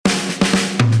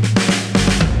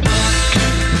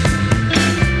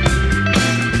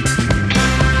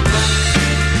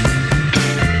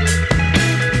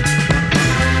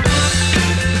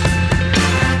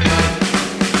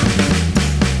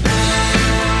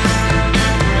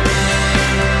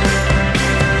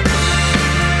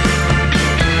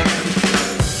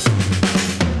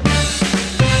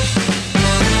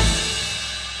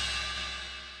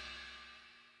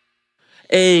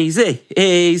Easy.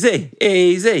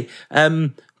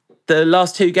 The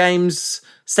last two games,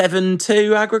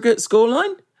 7-2 aggregate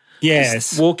scoreline? Yes.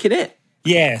 Just walking it?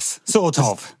 Yes, sort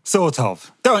of.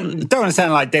 Don't want to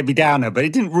sound like Debbie Downer, but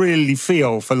it didn't really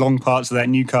feel for long parts of that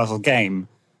Newcastle game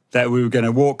that we were going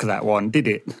to walk that one, did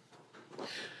it?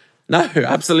 No,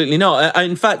 absolutely not.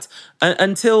 In fact,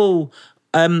 until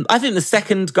I think the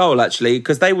second goal, actually,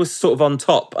 because they were sort of on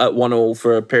top at 1-1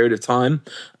 for a period of time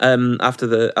after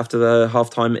the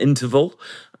half-time interval.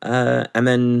 And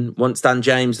then once Dan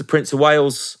James, the Prince of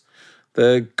Wales,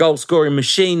 the goal-scoring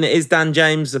machine that is Dan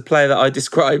James, a player that I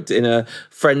described to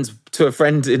a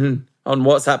friend on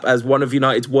WhatsApp as one of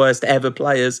United's worst ever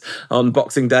players on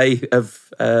Boxing Day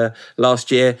of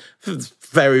last year.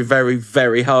 Very, very,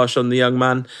 very harsh on the young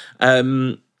man.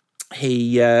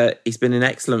 He's been in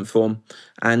excellent form,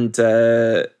 and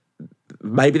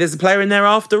maybe there's a player in there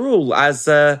after all, as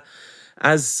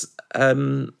has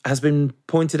been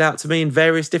pointed out to me in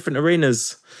various different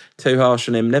arenas. Too harsh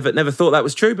on him. Never thought that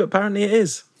was true, but apparently it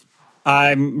is.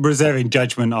 I'm reserving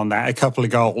judgment on that. A couple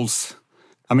of goals.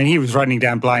 I mean, he was running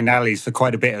down blind alleys for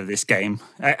quite a bit of this game,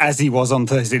 as he was on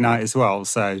Thursday night as well.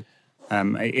 So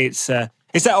it's that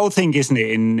old thing, isn't it,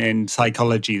 in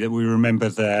psychology, that we remember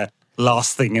the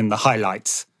last thing in the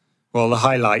highlights. Well, the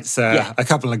highlights are a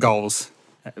couple of goals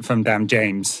from Dan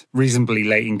James, reasonably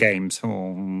late in games.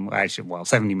 Actually,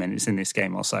 70 minutes in this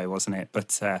game or so, wasn't it?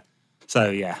 But so,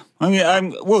 yeah. I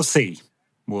mean, we'll see.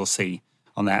 We'll see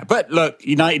on that. But look,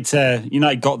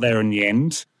 United got there in the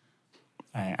end.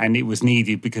 And it was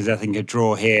needed because I think a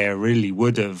draw here really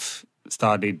would have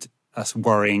started us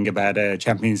worrying about a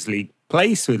Champions League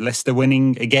place with Leicester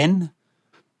winning again.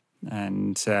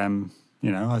 And,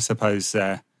 I suppose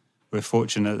we're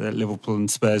fortunate that Liverpool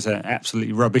and Spurs are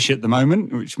absolutely rubbish at the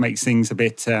moment, which makes things a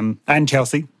bit... and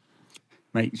Chelsea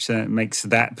makes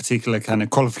that particular kind of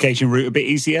qualification route a bit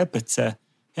easier. But,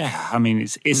 I mean,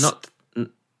 it's...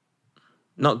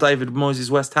 Not David Moyes'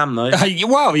 West Ham, though.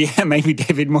 Maybe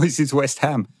David Moyes' West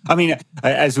Ham. I mean,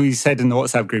 as we said in the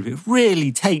WhatsApp group, it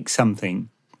really takes something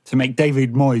to make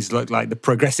David Moyes look like the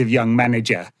progressive young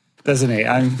manager, doesn't it?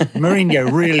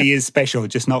 Mourinho really is special,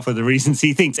 just not for the reasons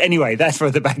he thinks. Anyway, that's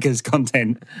for the backers'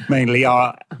 content, mainly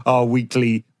our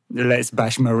weekly Let's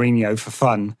Bash Mourinho for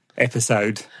Fun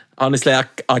episode. Honestly,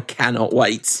 I cannot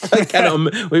wait.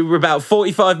 We were about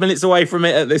 45 minutes away from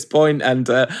it at this point, and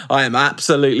I am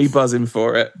absolutely buzzing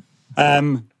for it.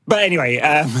 But anyway,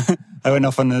 I went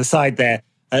off on the side there.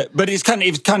 But it was kind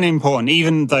of important,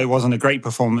 even though it wasn't a great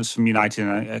performance from United,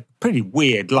 a pretty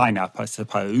weird lineup, I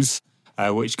suppose,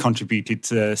 which contributed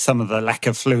to some of the lack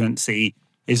of fluency.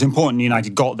 It's important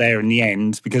United got there in the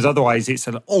end, because otherwise it's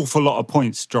an awful lot of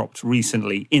points dropped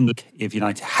recently if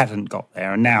United hadn't got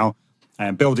there. And now,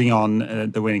 building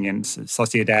on the win against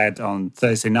Sociedad on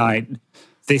Thursday night,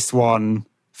 this one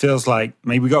feels like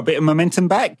maybe we got a bit of momentum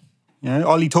back. You know,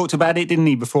 Ollie talked about it, didn't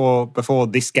he, before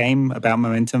this game, about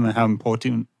momentum and how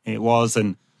important it was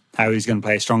and how he's going to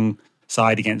play a strong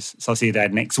side against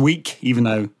Sociedad next week, even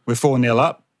though we're 4-0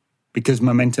 up, because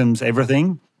momentum's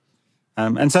everything.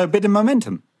 And so a bit of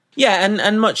momentum. Yeah,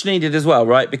 and much needed as well,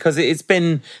 right? Because it's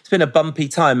been a bumpy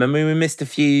time. I mean, we missed a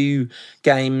few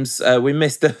games. We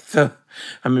missed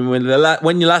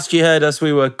when you last you heard us,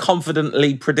 we were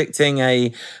confidently predicting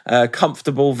a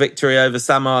comfortable victory over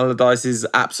Sam Allardyce's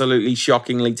absolutely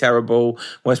shockingly terrible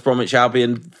West Bromwich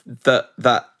Albion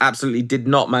that absolutely did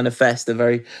not manifest. A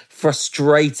very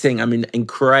frustrating,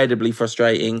 incredibly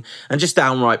frustrating and just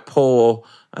downright poor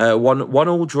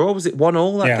 1-1 draw. Was it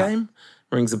 1-1 that game?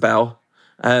 Rings a bell.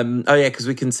 Because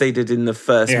we conceded in the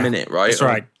first minute, right? That's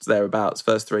right. Thereabouts,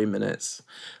 first 3 minutes.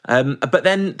 But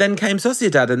then came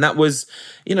Sociedad, and that was,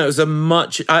 it was a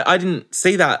much... I didn't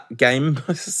see that game.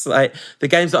 It's like the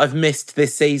games that I've missed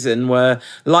this season were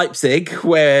Leipzig,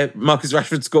 where Marcus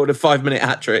Rashford scored a 5-minute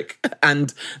hat-trick,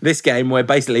 and this game where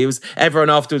basically it was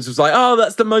everyone afterwards was like, oh,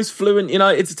 that's the most fluent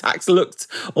United's attacks looked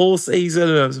all season.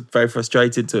 And I was very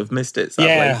frustrated to have missed it,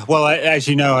 sadly. Yeah, well, as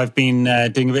you know, I've been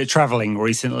doing a bit of travelling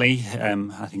recently.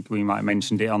 I think we might have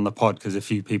mentioned it on the pod because a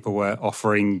few people were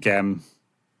offering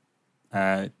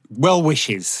well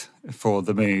wishes for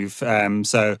the move.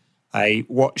 So I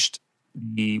watched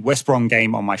the West Brom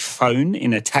game on my phone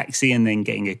in a taxi and then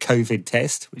getting a COVID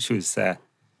test, which was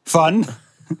fun.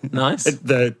 Nice.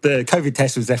 The COVID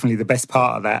test was definitely the best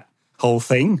part of that whole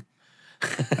thing.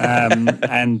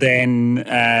 And then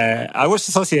I watched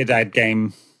the Sociedad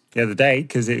game the other day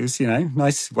because it was,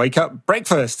 nice wake up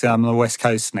breakfast. I'm on the West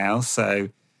Coast now, so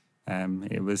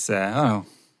it was, I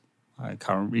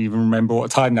can't even remember what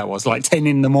time that was, like 10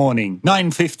 in the morning,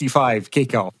 9:55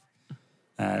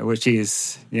 kickoff, which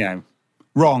is,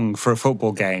 wrong for a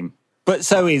football game. but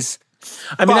so is.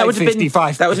 I mean, that would have been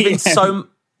PM. so.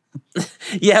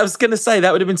 Yeah, I was going to say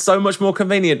that would have been so much more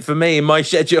convenient for me in my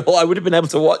schedule. I would have been able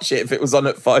to watch it if it was on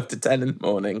at 5 to 10 in the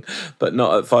morning, but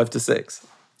not at 5 to 6.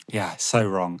 Yeah, so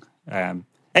wrong.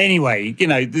 Anyway, you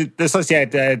know, the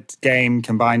Sociedad game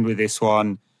combined with this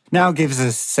one now gives us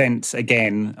a sense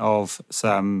again of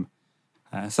some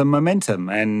momentum,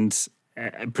 and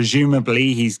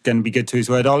presumably he's going to be good to his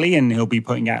word, Ollie, and he'll be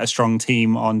putting out a strong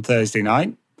team on Thursday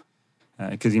night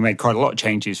because he made quite a lot of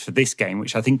changes for this game,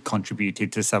 which I think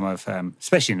contributed to some of,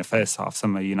 especially in the first half,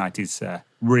 some of United's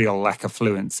real lack of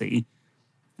fluency.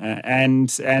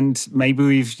 And maybe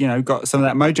we've, you know, got some of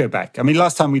that mojo back. I mean,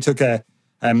 last time we took a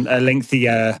lengthy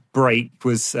break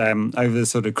was over the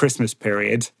sort of Christmas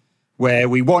period where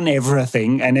we won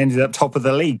everything and ended up top of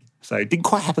the league. So it didn't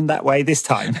quite happen that way this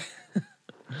time.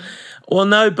 Well,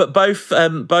 no, but both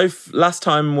last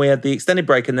time we had the extended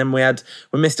break and then we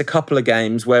missed a couple of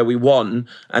games where we won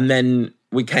and then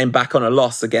we came back on a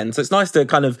loss again. So it's nice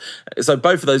to so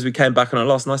both of those we came back on a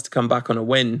loss. Nice to come back on a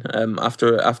win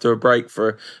after a break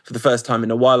for the first time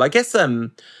in a while. I guess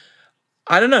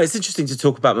I don't know. It's interesting to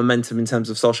talk about momentum in terms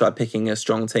of Solskjaer picking a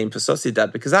strong team for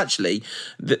Sociedad because actually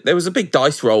there was a big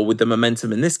dice roll with the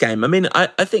momentum in this game. I mean,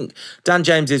 I think Dan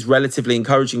James's relatively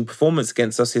encouraging performance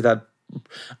against Sociedad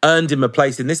earned him a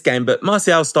place in this game, but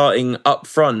Martial starting up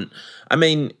front, I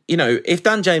mean, you know, if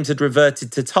Dan James had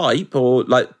reverted to type or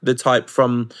like the type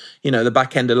from, you know, the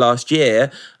back end of last year,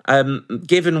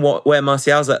 given where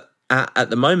Martial's at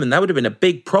the moment, that would have been a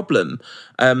big problem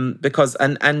because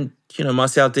and you know,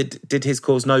 Martial did his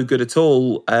cause no good at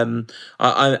all.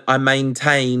 I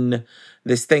maintain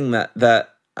this thing that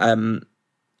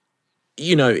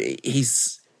you know,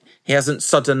 he hasn't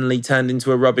suddenly turned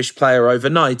into a rubbish player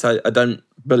overnight. I don't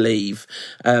believe.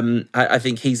 I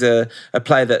think he's a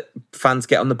player that fans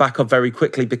get on the back of very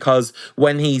quickly because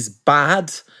when he's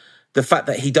bad, the fact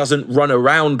that he doesn't run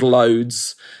around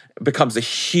loads becomes a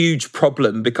huge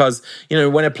problem because, you know,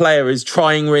 when a player is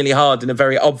trying really hard in a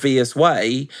very obvious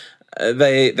way,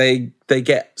 they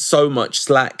get so much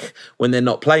slack when they're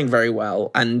not playing very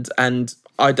well. And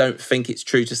I don't think it's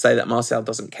true to say that Martial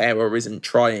doesn't care or isn't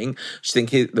trying. I just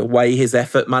think the way his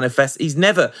effort manifests, he's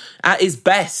never, at his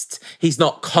best, he's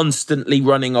not constantly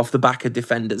running off the back of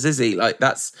defenders, is he? Like,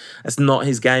 that's not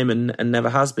his game and never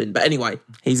has been. But anyway,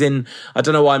 he's in, I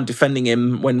don't know why I'm defending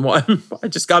him when I'm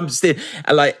just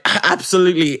like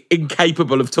absolutely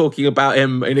incapable of talking about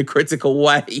him in a critical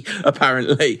way,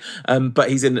 apparently.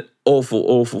 But he's in awful,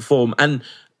 awful form. And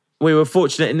we were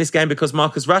fortunate in this game because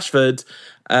Marcus Rashford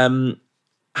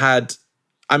had,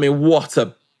 I mean, what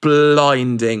a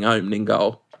blinding opening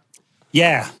goal.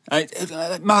 Yeah.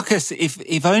 Marcus,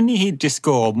 if only he'd just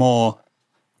score more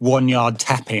 1-yard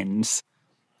tap-ins,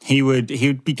 he would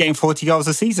be getting 40 goals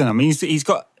a season. I mean, he's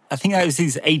got, I think that was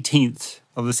his 18th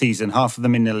of the season, half of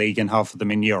them in the league and half of them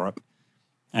in Europe.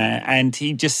 And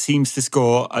he just seems to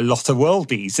score a lot of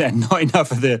worldies and not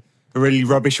enough of the really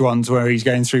rubbish ones where he's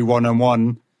going through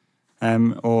one-on-one.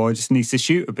 Or just needs to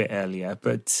shoot a bit earlier.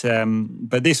 But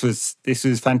this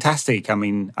was fantastic. I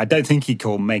mean, I don't think he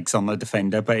called Megs on the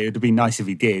defender, but it would be nice if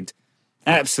he did.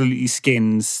 Absolutely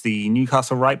skins the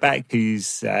Newcastle right back,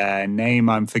 whose name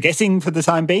I'm forgetting for the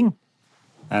time being.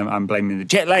 I'm blaming the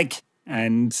jet lag,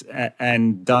 and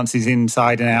dances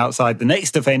inside and outside the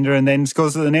next defender, and then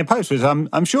scores at the near post, which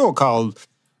I'm sure Carl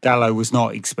Dallo was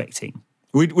not expecting.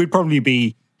 We'd probably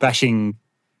be bashing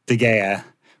De Gea,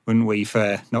 wouldn't we,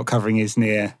 for not covering his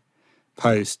near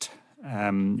post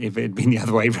if it had been the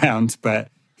other way round. But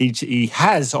he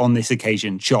has, on this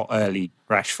occasion, shot early,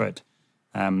 Rashford,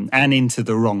 and into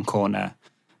the wrong corner.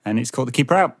 And it's caught the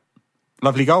keeper out.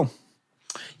 Lovely goal.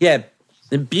 Yeah,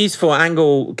 a beautiful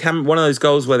angle. One of those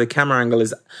goals where the camera angle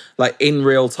is, like, in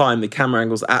real time, the camera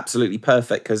angle is absolutely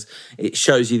perfect because it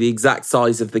shows you the exact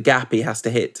size of the gap he has to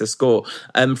hit to score.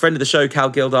 Friend of the show, Cal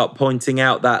Gildart, pointing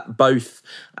out that both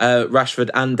Rashford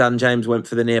and Dan James went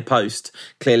for the near post,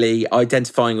 clearly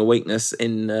identifying a weakness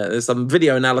in there's some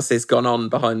video analysis gone on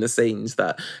behind the scenes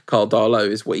that Carl Darlow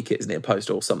is weak at his near post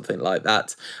or something like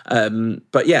that.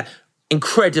 But yeah,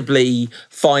 incredibly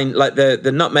fine, like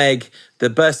the nutmeg, the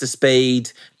burst of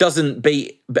speed, doesn't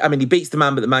beat, I mean, he beats the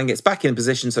man, but the man gets back in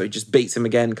position, so he just beats him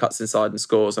again, cuts inside and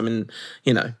scores. I mean,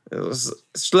 you know,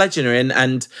 it's legendary.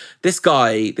 And this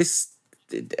guy,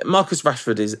 Marcus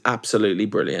Rashford is absolutely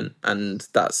brilliant, and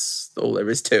that's all there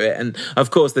is to it. And of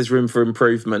course, there's room for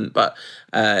improvement, but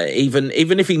even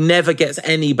if he never gets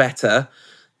any better,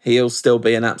 he'll still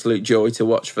be an absolute joy to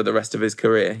watch for the rest of his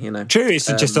career, you know. True, it's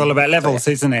just all about levels,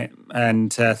 isn't it?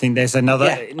 And I think there's another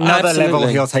level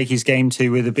he'll take his game to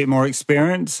with a bit more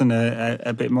experience and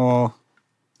a bit more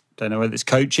don't know whether it's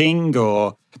coaching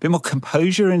or a bit more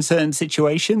composure in certain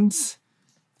situations,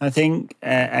 I think,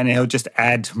 and he'll just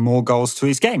add more goals to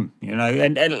his game,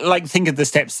 and like think of the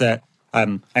steps that,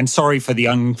 and sorry for the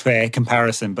unfair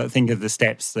comparison, but think of the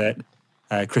steps that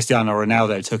Cristiano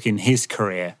Ronaldo took in his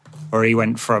career, where he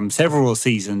went from several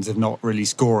seasons of not really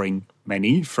scoring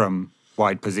many from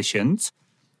wide positions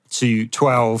to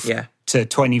 12 to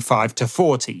 25 to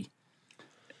 40,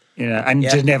 and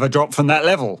just never dropped from that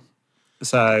level.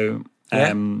 So,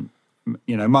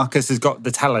 Marcus has got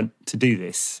the talent to do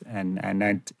this and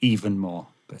add even more.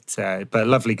 But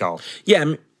lovely goal.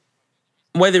 Yeah,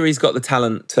 whether he's got the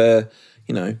talent to,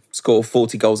 score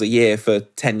 40 goals a year for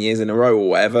 10 years in a row or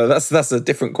whatever, that's a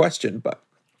different question. But,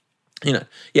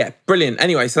 brilliant.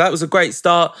 Anyway, so that was a great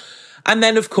start. And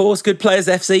then, of course, Good Players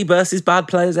FC versus Bad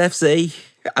Players FC.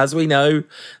 As we know,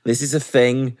 this is a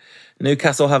thing.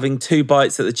 Newcastle having 2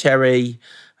 bites at the cherry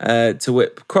to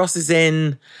whip crosses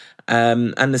in.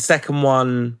 And the second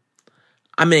one,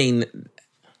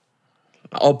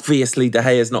 obviously De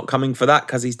Gea's not coming for that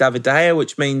because he's David De Gea,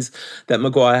 which means that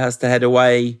Maguire has to head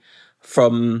away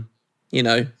from,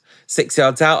 6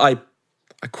 yards out.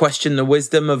 I question the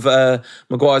wisdom of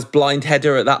Maguire's blind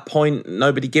header at that point.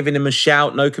 Nobody giving him a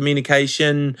shout, no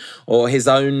communication, or his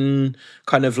own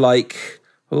kind of like,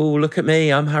 oh, look at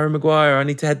me, I'm Harry Maguire, I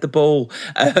need to head the ball,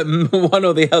 one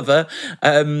or the other.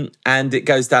 And it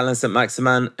goes down to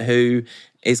Saint-Maximin, who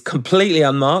is completely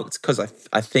unmarked, because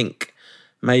I think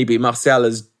maybe Martial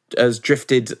has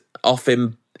drifted off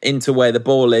him into where the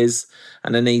ball is,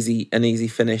 and an easy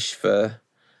finish for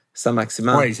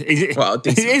Saint-Maximin.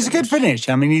 It's a good finish.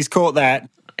 I mean, he's caught that.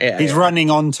 He's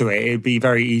running onto it. It'd be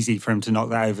very easy for him to knock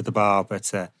that over the bar.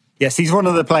 But yes, he's one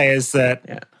of the players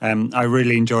that I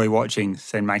really enjoy watching,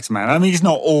 Saint-Maximin. I mean, he's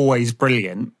not always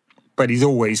brilliant, but he's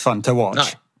always fun to watch.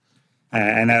 No.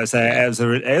 And it was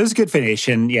a good finish.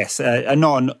 And yes,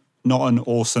 not an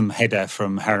awesome header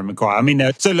from Harry Maguire. I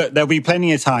mean, so look, there'll be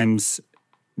plenty of times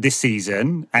this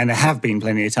season, and there have been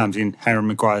plenty of times in Harry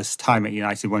Maguire's time at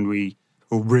United when we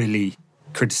will really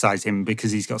criticise him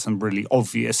because he's got some really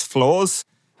obvious flaws.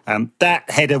 That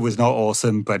header was not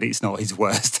awesome, but it's not his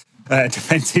worst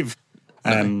defensive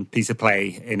piece of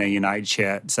play in a United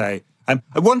shirt. So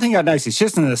one thing I noticed,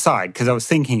 just an aside, because I was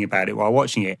thinking about it while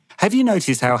watching it, have you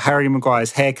noticed how Harry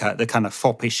Maguire's haircut, the kind of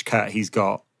foppish cut he's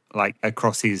got like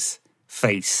across his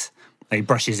face, he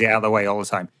brushes it out of the way all the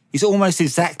time, it's almost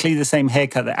exactly the same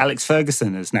haircut that Alex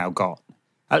Ferguson has now got.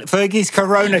 Fergie's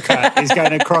Corona cut is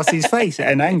going across his face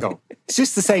at an angle. It's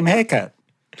just the same haircut.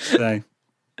 So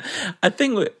I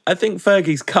think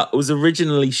Fergie's cut was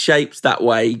originally shaped that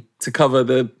way to cover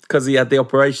because he had the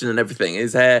operation and everything.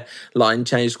 His hairline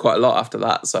changed quite a lot after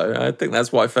that, so I think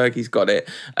that's why Fergie's got it.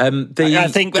 I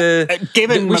think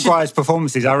given Maguire's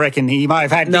performances, I reckon he might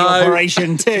have had the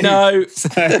operation too. No.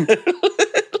 So.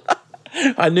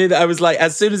 I knew that. I was like,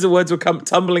 as soon as the words were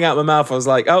tumbling out of my mouth, I was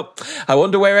like, oh, I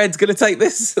wonder where Ed's going to take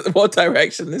this, what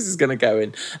direction this is going to go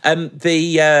in.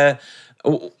 I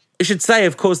should say,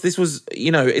 of course, this was,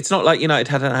 it's not like United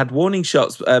hadn't had warning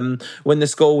shots. When the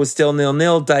score was still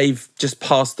 0-0, Dave just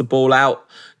passed the ball out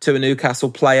to a Newcastle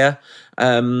player.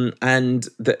 And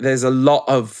there's a lot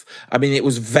of, it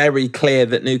was very clear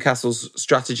that Newcastle's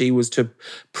strategy was to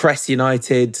press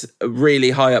United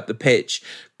really high up the pitch,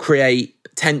 create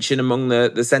tension among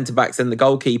the centre-backs and the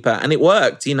goalkeeper, and it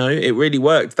worked. It really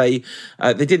worked. They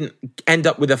didn't end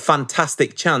up with a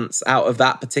fantastic chance out of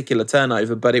that particular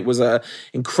turnover, but it was a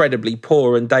incredibly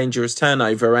poor and dangerous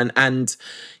turnover. And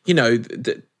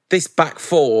this back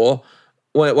four,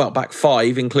 back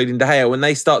five, including De Gea, when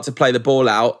they start to play the ball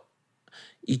out,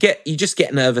 you just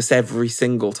get nervous every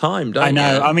single time, don't you? I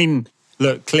know. I mean,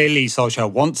 look, clearly Solskjaer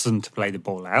wants them to play the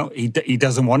ball out. He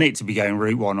doesn't want it to be going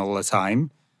route one all the time,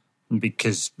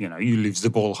 because you lose the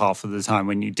ball half of the time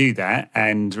when you do that,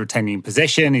 and retaining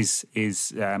possession is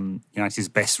United's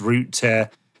best route to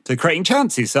creating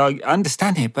chances. So I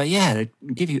understand it, but they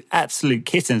give you absolute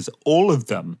kittens, all of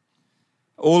them.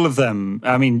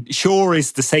 I mean, Shaw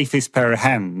is the safest pair of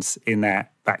hands in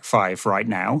that back five right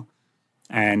now,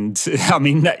 and I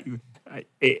mean,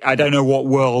 I don't know what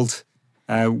world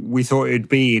we thought it would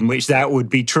be in which that would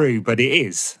be true, but it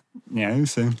is.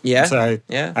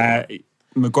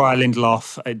 Maguire,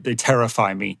 Lindelof, they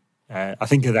terrify me. I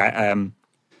think of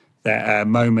that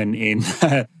moment in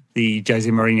the Jose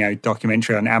Mourinho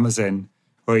documentary on Amazon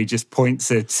where he just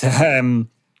points at the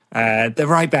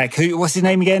right back. What's his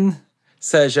name again?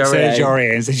 Serge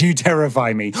Aurier, and says, "You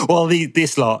terrify me." Well,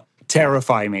 this lot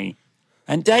terrify me.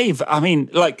 And Dave,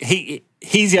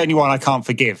 he's the only one I can't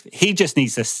forgive. He just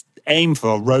needs to aim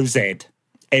for Rosed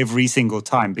every single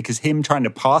time, because him trying to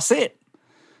pass it,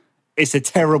 it's a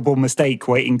terrible mistake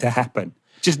waiting to happen.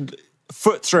 Just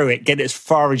foot through it, get it as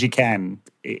far as you can.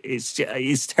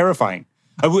 It's terrifying.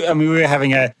 I mean, we were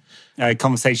having a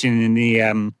conversation in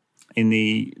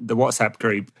the WhatsApp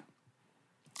group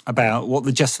about what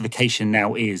the justification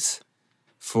now is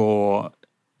for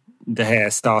De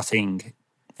Gea starting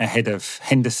ahead of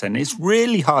Henderson. It's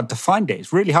really hard to find it.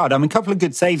 It's really hard. I mean, a couple of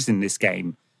good saves in this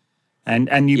game.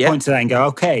 And you point to that and go,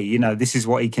 okay, this is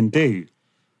what he can do.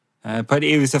 But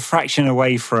it was a fraction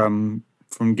away from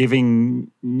giving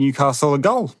Newcastle a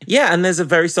goal. Yeah, and there's a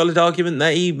very solid argument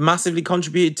that he massively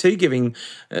contributed to giving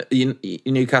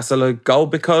Newcastle a goal,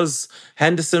 because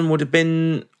Henderson would have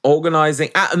been organising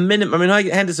at a minimum. I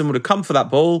mean, Henderson would have come for that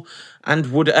ball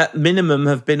and would at minimum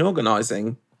have been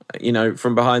organising,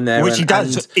 from behind there. Which he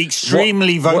does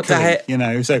extremely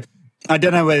vocally, So I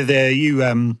don't know whether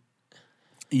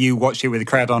you watched it with the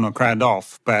crowd on or crowd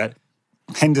off, but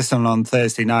Henderson on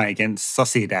Thursday night against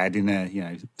Sociedad in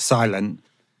a silent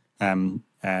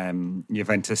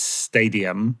Juventus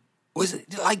stadium was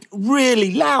like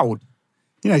really loud.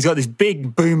 He's got this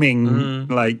big booming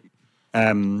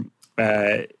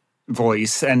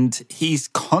voice, and he's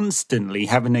constantly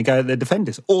having a go at the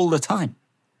defenders all the time.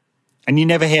 And you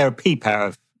never hear a peep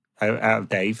out of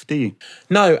Dave, do you?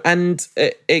 No, and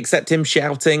except him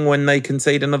shouting when they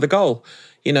concede another goal.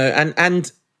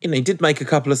 And he did make a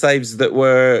couple of saves that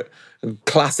were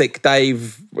classic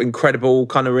Dave, incredible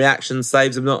kind of reaction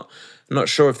saves. I'm not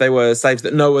sure if they were saves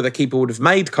that no other keeper would have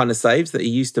made, kind of saves that he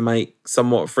used to make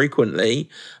somewhat frequently,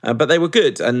 but they were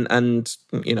good. And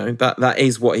that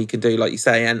is what he can do, like you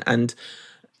say. And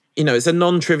it's a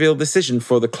non-trivial decision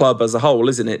for the club as a whole,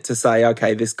 isn't it? To say,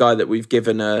 okay, this guy that we've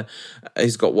given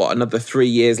he's got another 3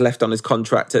 years left on his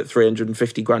contract at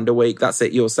 350 grand a week. That's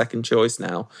it. Your second choice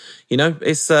now.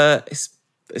 It's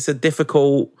a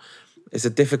difficult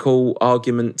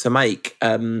argument to make.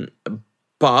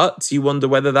 But you wonder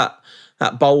whether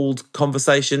that bold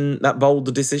conversation, that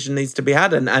bold decision needs to be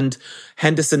had. And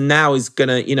Henderson now is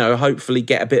going to, hopefully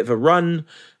get a bit of a run,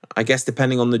 I guess,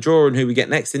 depending on the draw and who we get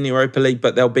next in the Europa League.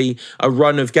 But there'll be a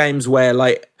run of games where,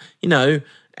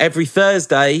 every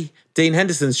Thursday, Dean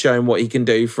Henderson's showing what he can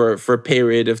do for a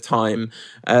period of time.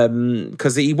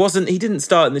 Because he didn't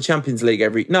start in the Champions League De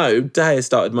Gea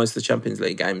started most of the Champions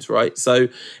League games, right? So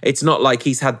it's not like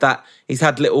he's had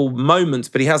little moments,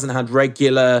 but he hasn't had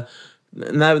regular.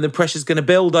 Now the pressure's going to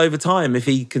build over time if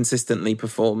he consistently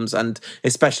performs, and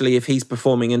especially if he's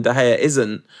performing and De Gea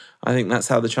isn't. I think that's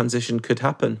how the transition could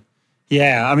happen.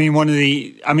 Yeah, I mean,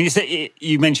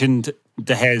 you mentioned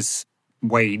De Gea's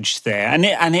wage there, and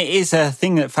it is a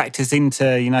thing that factors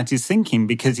into United's thinking,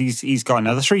 because he's got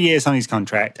another 3 years on his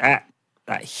contract at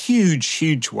that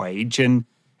huge wage, and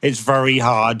it's very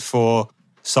hard for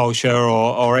Solskjaer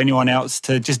or anyone else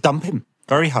to just dump him.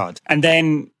 Very hard. And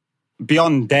then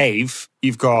beyond Dave,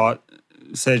 you've got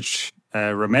Serge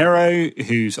Romero,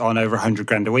 who's on over 100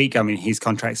 grand a week. I mean, his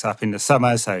contract's up in the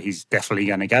summer, so he's definitely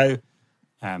going to go.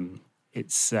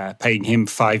 It's paying him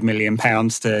 £5 million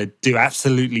to do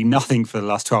absolutely nothing for the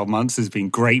last 12 months has been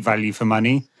great value for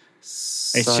money.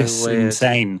 It's just weird.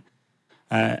 Insane.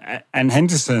 And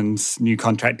Henderson's new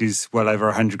contract is well over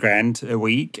 100 grand a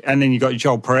week. And then you've got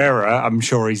Joel Pereira. I'm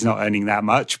sure he's not earning that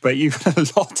much, but you've got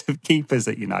a lot of keepers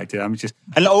at United.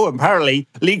 Apparently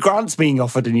Lee Grant's being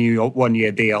offered a new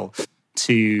 1-year deal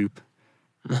to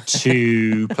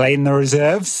play in the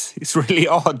reserves. It's really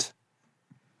odd.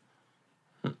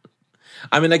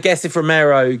 I mean, I guess if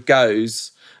Romero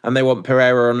goes and they want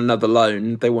Pereira on another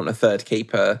loan, they want a third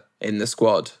keeper in the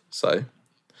squad. So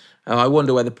I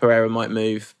wonder whether Pereira might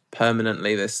move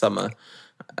permanently this summer.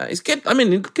 He's good. I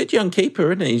mean, good young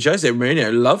keeper, isn't he? Jose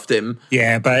Mourinho loved him.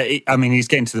 Yeah, but he's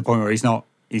getting to the point where he's not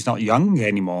young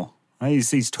anymore.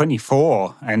 He's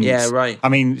 24, and yeah, right. I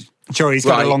mean, sure, he's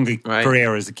got a longer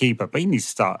career as a keeper, but he needs to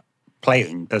start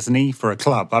playing, doesn't he, for a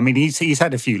club? I mean, he's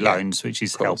had a few loans, which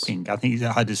is helping. I think he's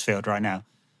at Huddersfield right now.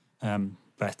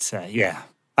 But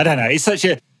I don't know. It's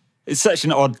such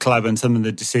an odd club, and some of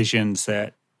the decisions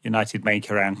that United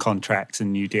make around contracts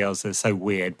and new deals are so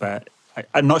weird. But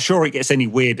I'm not sure it gets any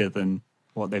weirder than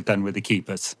what they've done with the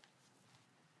keepers.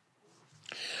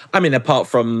 I mean, apart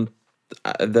from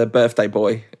the birthday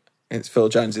boy, it's Phil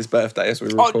Jones's birthday as we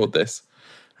record this,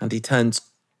 and he turns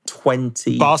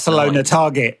 20. Barcelona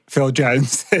target, Phil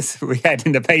Jones, as we had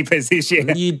in the papers this year.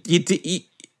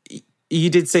 You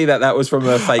did see that was from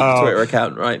a fake Twitter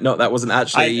account, right? Not that wasn't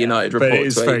actually a United report. But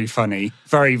it's tweet. Very funny.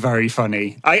 Very, very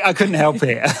funny. I couldn't help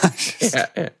it.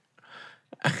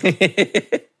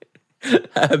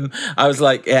 I was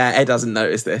like, Ed hasn't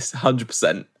noticed this,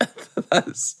 100%.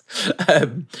 That's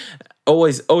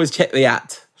always check the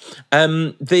at.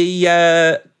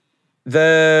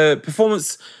 the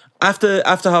performance after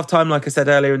half time, like I said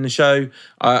earlier in the show,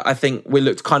 I think we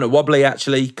looked kind of wobbly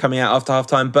actually coming out after half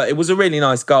time, but it was a really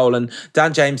nice goal. And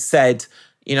Dan James said,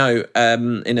 in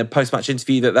a post-match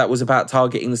interview that was about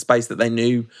targeting the space that they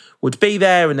knew would be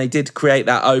there, and they did create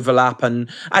that overlap and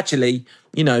actually,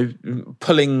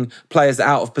 pulling players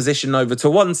out of position over to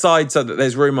one side so that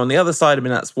there's room on the other side. I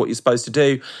mean, that's what you're supposed to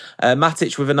do.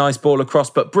 Matic with a nice ball across,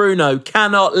 but Bruno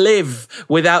cannot live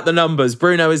without the numbers.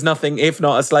 Bruno is nothing if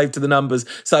not a slave to the numbers.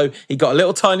 So he got a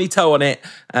little tiny toe on it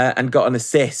and got an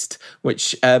assist,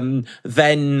 which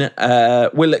then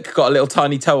Willock got a little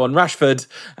tiny toe on Rashford,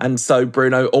 and so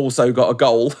Bruno also got a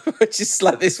goal, which is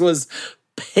like, this was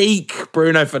peak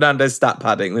Bruno Fernandes stat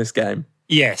padding this game.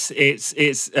 Yes,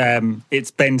 it's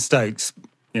Ben Stokes,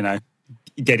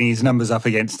 getting his numbers up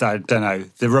against, I don't know,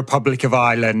 the Republic of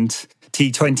Ireland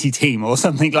T20 team or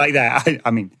something like that.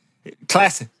 I mean,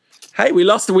 classic. Hey, we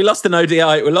lost an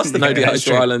ODI. We lost an ODI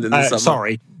to Ireland in the summer.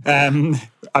 Sorry.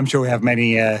 I'm sure we have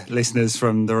many listeners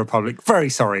from the Republic. Very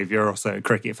sorry if you're also a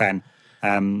cricket fan.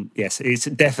 Yes, it's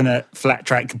definite flat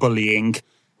track bullying.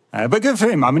 But good for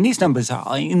him. I mean, these numbers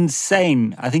are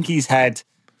insane. I think he's had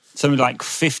something like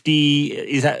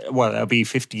 50, that'll be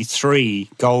 53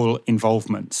 goal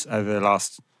involvements over the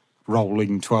last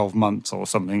rolling 12 months or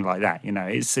something like that.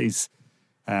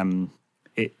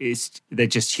 They're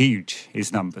just huge,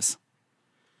 his numbers.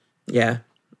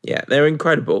 Yeah, they're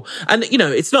incredible. And,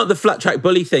 it's not the flat track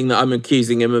bully thing that I'm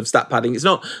accusing him of stat padding. It's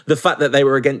not the fact that they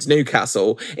were against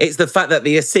Newcastle. It's the fact that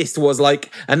the assist was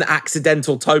like an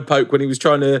accidental toe poke when he was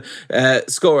trying to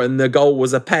score and the goal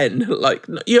was a pen. Like,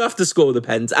 you have to score the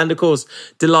pens. And, of course,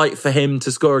 delight for him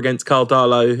to score against Carl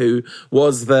Darlow, who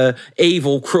was the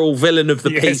evil, cruel villain of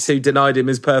the piece who denied him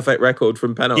his perfect record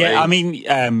from penalty. Yeah, I mean,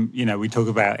 we talk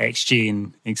about XG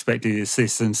and expected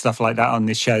assists and stuff like that on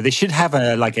this show. They should have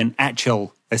an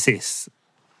actual assists,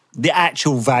 the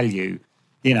actual value,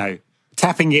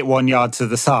 tapping it 1 yard to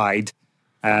the side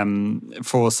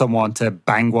for someone to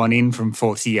bang one in from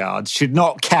 40 yards should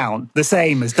not count the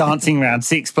same as dancing around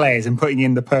six players and putting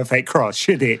in the perfect cross,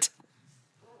 should it?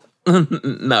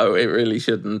 No, it really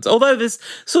shouldn't. Although there's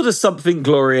sort of something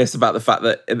glorious about the fact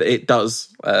that it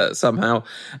does somehow.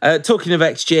 Talking of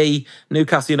XG,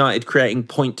 Newcastle United creating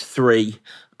 0.3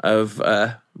 of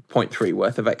 0.3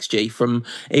 worth of XG from,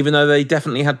 even though they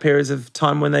definitely had periods of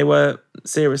time when they were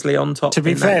seriously on top. To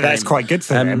be fair, that's quite good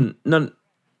for them.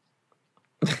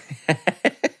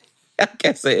 I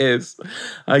guess it is.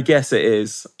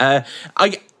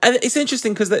 It's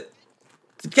interesting because the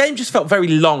game just felt very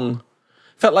long.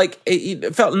 Felt like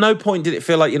it felt no point did it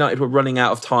feel like United were running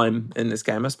out of time in this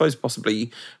game. I suppose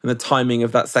possibly in the timing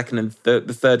of that second and the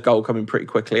third goal coming pretty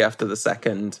quickly after the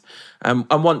second. And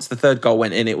once the third goal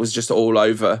went in, it was just all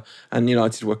over. And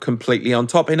United were completely on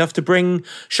top, enough to bring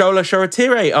Shola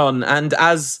Shoretire on. And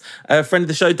as a friend of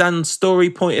the show, Dan Story,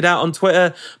 pointed out on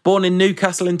Twitter, born in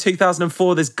Newcastle in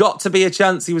 2004, there's got to be a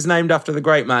chance he was named after the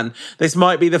great man. This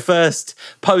might be the first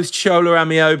post-Shola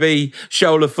Amiobi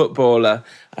Shola footballer.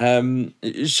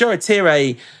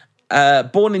 Shoretire,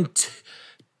 born in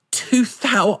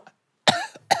 2004.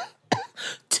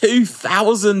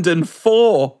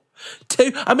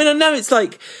 I mean, I know it's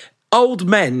like old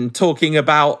men talking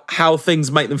about how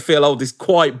things make them feel old is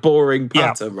quite boring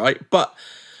patter, right? But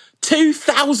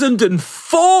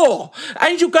 2004!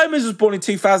 Angel Gomez was born in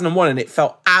 2001 and it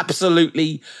felt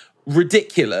absolutely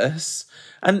ridiculous.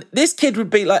 And this kid would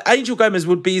be like, Angel Gomez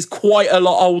would be his quite a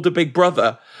lot older big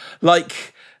brother.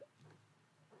 Like,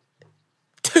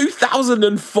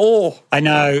 2004. I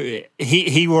know.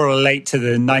 He will relate to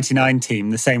the 99 team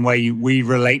the same way we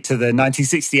relate to the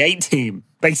 1968 team,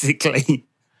 basically.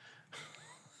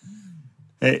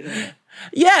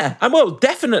 Yeah, and well,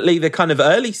 definitely the kind of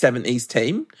early 70s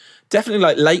team. Definitely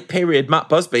like late period Matt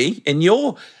Busby. In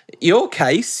your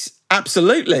case,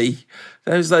 absolutely.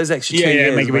 Those extra 2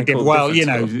 years. Make a big difference. Well,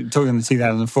 talking to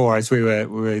 2004, as we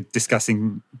were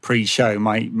discussing pre-show,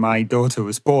 my daughter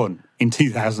was born in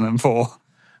 2004.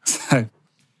 So,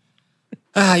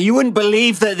 you wouldn't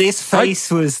believe that this face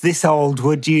was this old,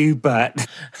 would you? But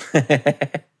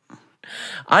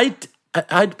I'd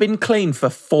been clean for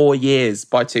 4 years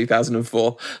by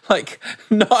 2004. Like,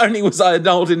 not only was I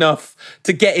old enough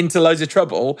to get into loads of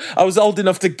trouble, I was old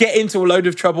enough to get into a load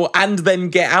of trouble and then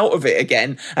get out of it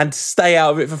again and stay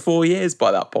out of it for 4 years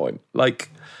by that point.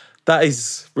 Like, that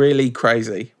is really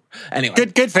crazy. Anyway.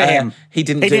 Good for him. He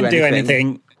didn't do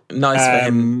anything. Nice for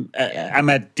him.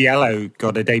 Ahmed Diallo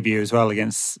got a debut as well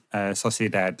against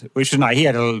Sociedad, which was nice. He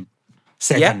had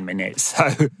 7 minutes,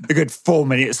 so a good 4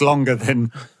 minutes longer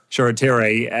than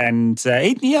Shoretire, and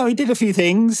he did a few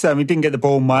things. He didn't get the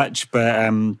ball much, but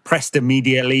pressed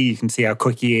immediately. You can see how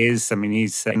quick he is. I mean,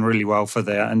 he's done really well for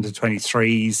the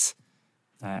under-23s.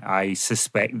 I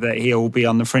suspect that he'll be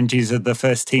on the fringes of the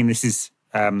first team. This is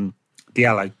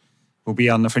Diallo will be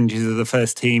on the fringes of the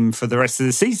first team for the rest of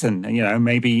the season. You know,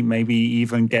 maybe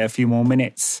even get a few more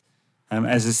minutes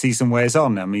as the season wears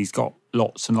on. I mean, he's got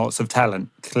lots and lots of talent,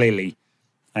 clearly.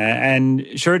 And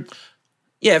sure,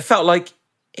 yeah, it felt like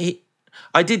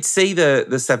I did see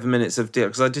the 7 minutes of Diallo,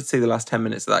 because I did see the last 10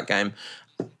 minutes of that game,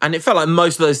 and it felt like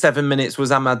most of those 7 minutes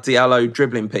was Amad Diallo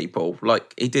dribbling people.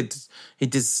 Like he did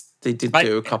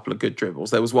do a couple of good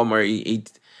dribbles. There was one where he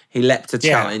leapt a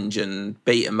challenge and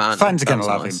beat a man. Fans are going to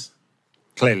love him.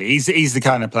 Clearly, he's the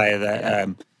kind of player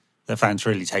that fans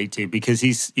really take to, because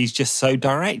he's just so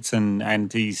direct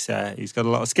and he's got a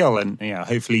lot of skill, and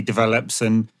hopefully develops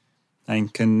and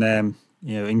can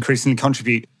increasingly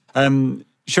contribute.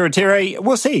 Shoretire,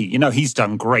 we'll see. He's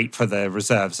done great for the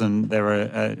reserves, and there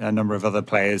are a number of other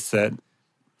players that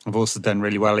have also done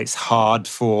really well. It's hard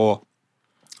for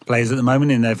players at the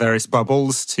moment in their various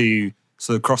bubbles to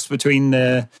sort of cross between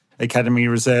the academy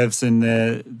reserves and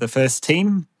the first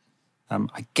team.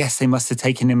 I guess they must have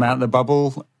taken him out of the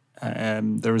bubble,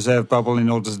 the reserve bubble, in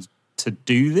order to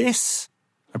do this,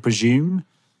 I presume.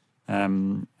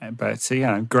 But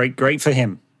great for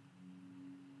him.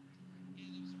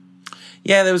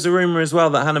 Yeah, there was a rumour as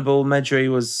well that Hannibal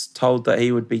Medri was told that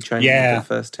he would be training with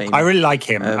the first team. I really like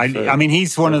him. I mean,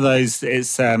 he's one of those. It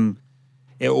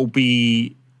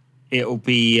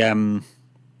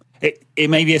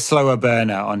may be a slower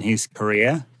burner on his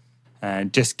career,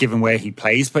 just given where he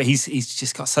plays. But he's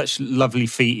just got such lovely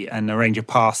feet and a range of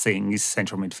passing. He's a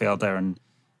central midfielder,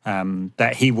 and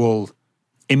that he will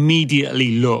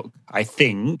immediately look, I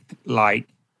think, like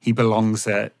he belongs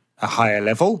at a higher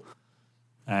level.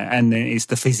 And then it's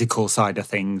the physical side of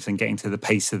things and getting to the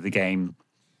pace of the game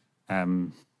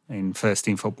in first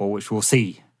team football, which we'll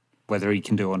see whether he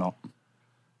can do or not.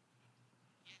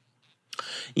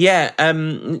 Yeah,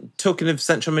 talking of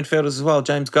central midfielders as well,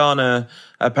 James Garner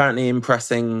apparently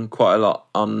impressing quite a lot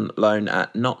on loan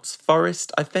at Notts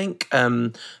Forest, I think.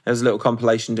 There was a little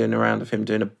compilation doing around of him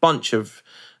doing a bunch of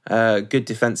good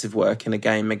defensive work in a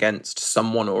game against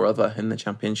someone or other in the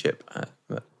Championship.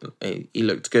 He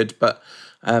looked good, but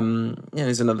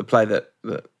he's another player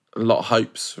that a lot of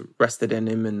hopes rested in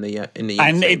him in the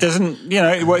and it doesn't,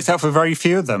 it works out for very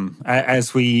few of them,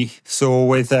 as we saw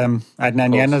with Adnan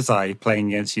Januzaj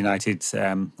playing against United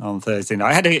on Thursday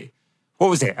night.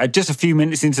 Just a few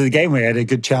minutes into the game, we had a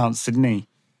good chance, didn't he?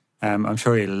 I'm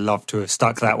sure he'd love to have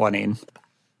stuck that one in.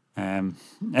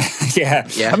 Yeah.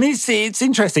 I mean, it's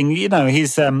interesting.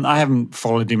 He's I haven't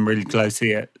followed him really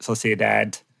closely at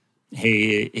Sociedad.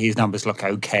 His numbers look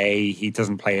okay. He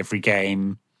doesn't play every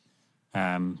game,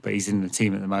 but he's in the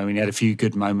team at the moment. He had a few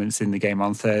good moments in the game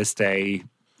on Thursday.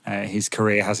 His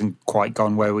career hasn't quite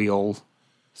gone where we all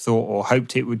thought or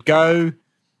hoped it would go,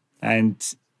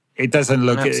 and it doesn't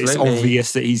look it's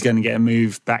obvious that he's going to get a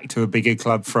move back to a bigger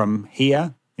club from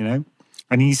here. And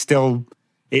he's still,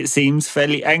 it seems,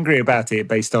 fairly angry about it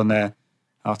based on an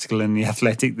article in The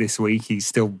Athletic this week. He's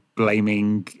still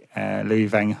blaming Louis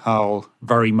van Gaal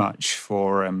very much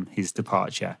for his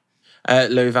departure.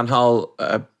 Louis van Gaal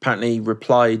apparently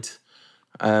replied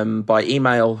by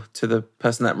email to the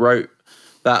person that wrote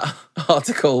that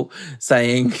article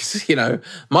saying,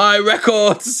 my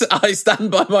records, I stand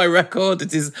by my record.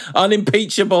 It is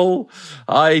unimpeachable.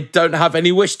 I don't have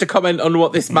any wish to comment on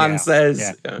what this man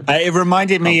says. Yeah. It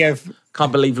reminded me of...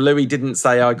 Can't believe Louis didn't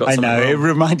say I got something wrong. It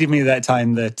reminded me of that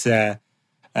time that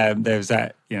there was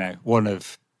that, one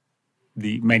of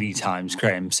the many times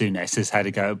Graham Souness has had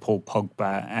a go at Paul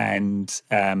Pogba, and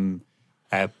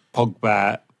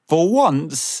Pogba for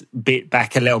once bit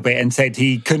back a little bit and said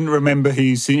he couldn't remember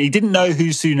he didn't know who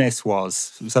Souness was.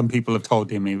 Some people have told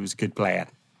him he was a good player,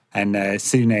 and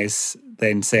Souness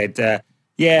then said,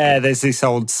 there's this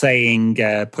old saying,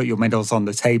 put your medals on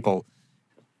the table.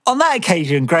 On that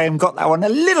occasion, Graham got that one a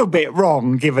little bit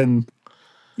wrong, given,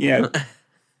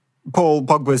 Paul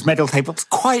Pogba's medal table is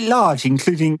quite large,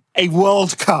 including a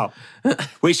World Cup,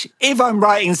 which, if I'm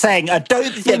right in saying, I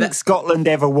don't think Scotland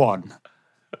ever won.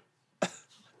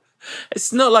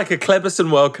 It's not like a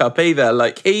Cleberson World Cup either.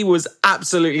 Like, he was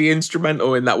absolutely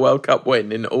instrumental in that World Cup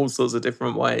win in all sorts of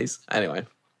different ways. Anyway,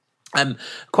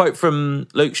 quote from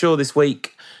Luke Shaw this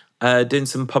week. doing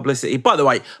some publicity. By the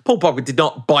way, Paul Pogba did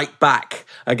not bite back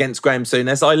against Graham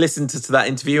Souness. I listened to that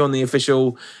interview on the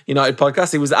official United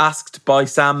podcast. He was asked by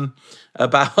Sam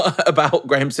about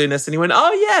Graham Souness, and he went,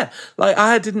 "Oh yeah, like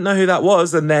I didn't know who that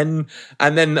was." And then,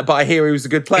 but I hear he was a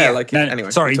good player.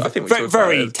 Anyway, sorry, I think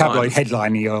very tabloid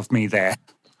headliney of me there.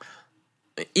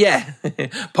 Yeah,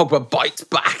 Pogba bites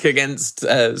back against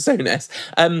Souness.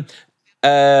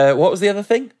 What was the other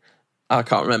thing? I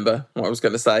can't remember what I was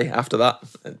going to say after that.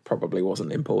 It probably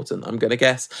wasn't important, I'm going to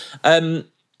guess.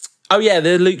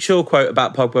 The Luke Shaw quote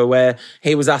about Pogba, where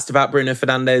he was asked about Bruno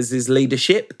Fernandes's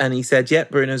leadership, and he said,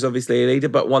 Bruno's obviously a leader,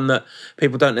 but one that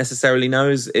people don't necessarily know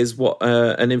is what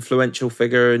an influential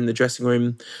figure in the dressing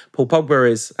room Paul Pogba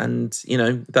is. And,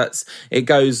 it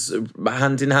goes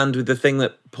hand in hand with the thing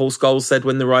that Paul Scholes said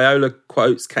when the Raiola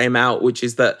quotes came out, which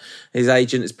is that his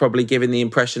agent is probably giving the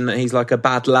impression that he's like a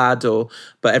bad lad,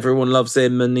 but everyone loves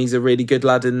him and he's a really good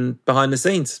lad behind the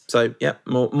scenes. So,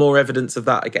 more evidence of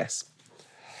that, I guess.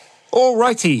 All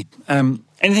righty.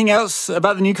 Anything else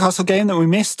about the Newcastle game that we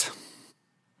missed?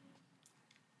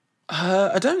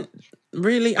 I don't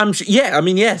really.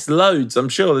 Yes, loads. I'm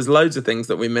sure there's loads of things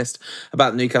that we missed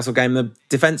about the Newcastle game. The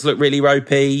defence looked really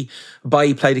ropey.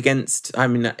 Bailly played against.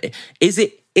 Is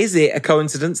it a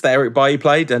coincidence that Eric Bailly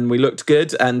played and we looked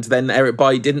good, and then Eric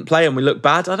Bailly didn't play and we looked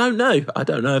bad? I don't know. I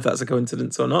don't know if that's a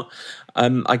coincidence or not.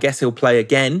 I guess he'll play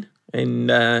again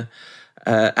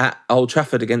at Old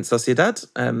Trafford against Sociedad.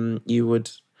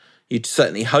 You'd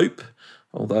certainly hope,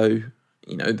 although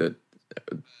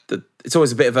it's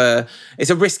always a bit of it's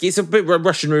a bit of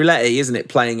Russian roulette, isn't it,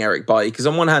 playing Eric Bailly? Because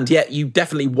on one hand, you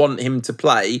definitely want him to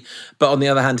play, but on the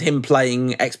other hand, him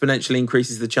playing exponentially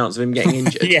increases the chance of him getting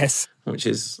injured. Yes, which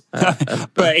is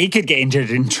but he could get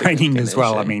injured in training as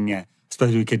well. I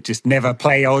suppose we could just never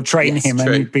play or train him, true.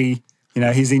 And he'd be,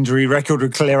 his injury record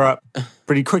would clear up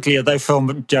pretty quickly. Although Phil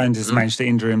Jones has managed to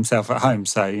injure himself at home,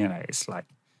 so it's like,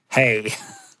 hey,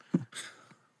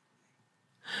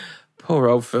 poor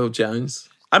old Phil Jones.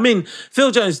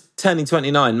 Phil Jones turning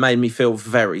 29 made me feel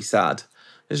very sad.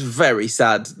 It was very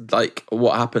sad, like,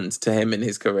 what happened to him in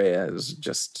his career. It was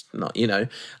just not, I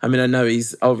know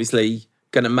he's obviously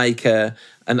going to make an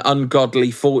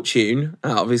ungodly fortune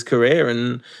out of his career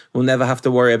and will never have to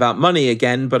worry about money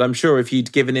again. But I'm sure if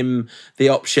you'd given him the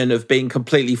option of being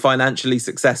completely financially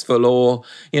successful, or,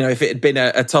 if it had been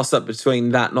a toss-up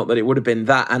between that, not that it would have been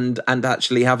that, and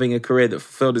actually having a career that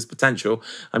fulfilled his potential,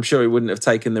 I'm sure he wouldn't have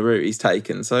taken the route he's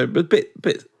taken. So a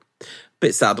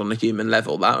bit sad on a human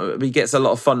level. That he gets a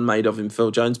lot of fun made of him,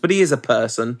 Phil Jones, but he is a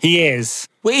person. He is.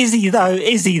 Well, is he though?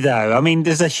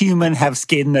 Does a human have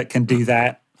skin that can do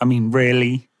that?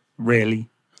 Really?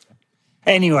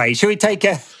 Anyway, should we take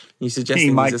a... You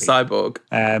suggesting he's a cyborg?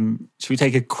 Should we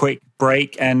take a quick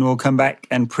break and we'll come back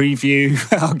and preview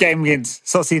our game against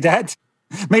Sociedad?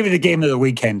 Maybe the game of the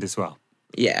weekend as well.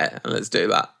 Yeah, let's do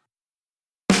that.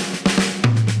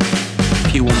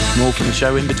 If you want more from the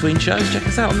show in between shows, check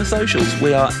us out on the socials.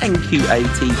 We are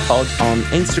NQAT Pod on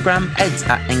Instagram, Ed's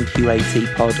at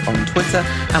NQAT Pod on Twitter,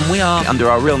 and we are under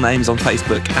our real names on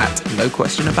Facebook at No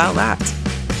Question About That.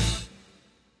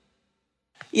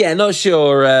 Yeah, not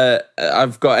sure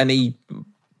I've got any...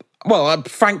 Well,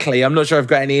 frankly, I'm not sure I've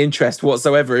got any interest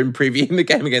whatsoever in previewing the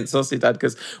game against Sociedad,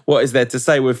 because what is there to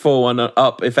say? We're 4-1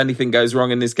 up. If anything goes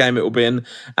wrong in this game, it will be an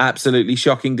absolutely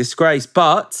shocking disgrace.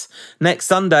 But next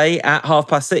Sunday at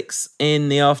 6:30 in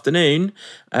the afternoon,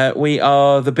 we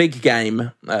are the big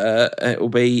game. It will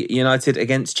be United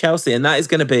against Chelsea, and that is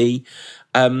going to be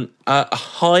a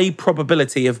high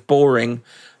probability of boring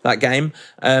that game,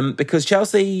 because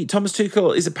Chelsea, Thomas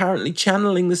Tuchel is apparently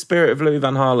channeling the spirit of Louis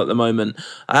van Gaal at the moment.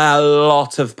 A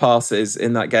lot of passes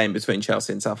in that game between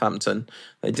Chelsea and Southampton.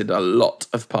 They did a lot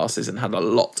of passes and had a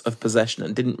lot of possession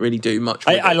and didn't really do much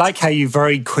with it. I like how you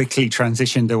very quickly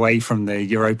transitioned away from the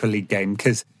Europa League game,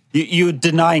 because you're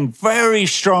very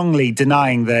strongly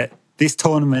denying that this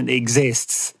tournament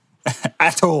exists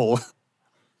at all.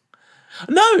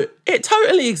 No, it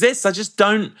totally exists. I just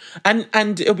don't, and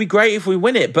it'll be great if we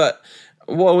win it. But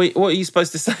what are you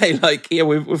supposed to say? Like,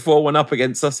 we're 4-1 up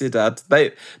against Sociedad.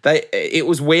 It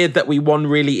was weird that we won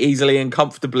really easily and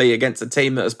comfortably against a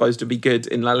team that are supposed to be good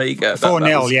in La Liga.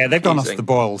 4-0, yeah, they've gone off the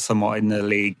boil somewhat in the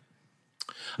league.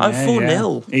 Oh,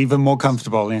 4-0, even more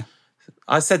comfortable. Yeah,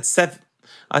 I said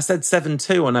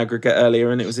 7-2 on aggregate earlier,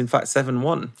 and it was in fact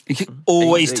 7-1. You're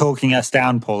always talking us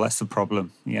down, Paul. That's the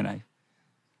problem,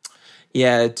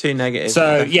 Yeah, too negative.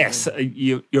 So, yes,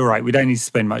 you're right. We don't need to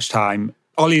spend much time.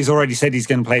 Ollie has already said he's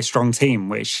going to play a strong team,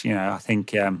 which, I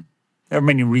think there are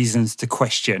many reasons to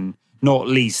question, not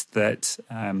least that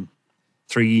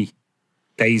 3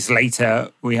 days later,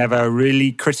 we have a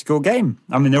really critical game.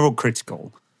 I mean, they're all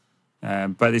critical.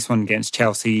 But this one against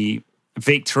Chelsea,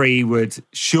 victory would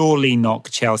surely knock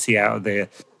Chelsea out of the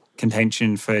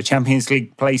contention for Champions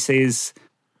League places.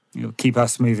 It'll keep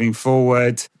us moving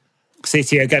forward.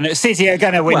 City are going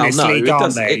to win this league,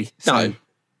 aren't they?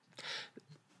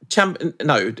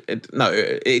 No,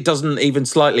 it doesn't even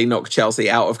slightly knock Chelsea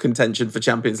out of contention for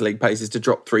Champions League places to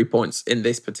drop 3 points in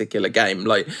this particular game.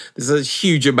 Like, there's a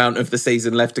huge amount of the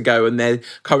season left to go, and they're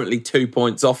currently 2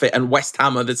 points off it, and West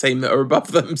Ham are the team that are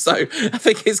above them. So I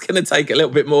think it's going to take a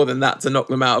little bit more than that to knock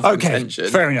them out of contention.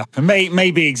 Fair enough.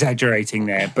 Maybe exaggerating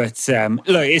there, but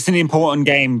look, it's an important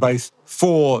game both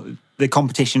for the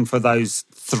competition for those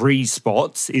 3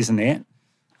 spots, isn't it?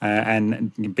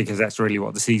 And because that's really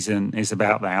what the season is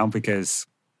about now, because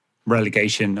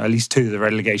relegation, at least 2 of the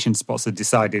relegation spots are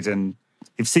decided. And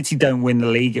if City don't win the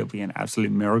league, it'll be an absolute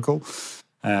miracle.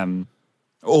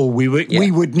 Or we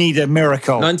would need a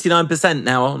miracle. 99%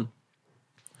 now on.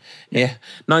 Yeah,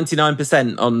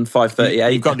 99% on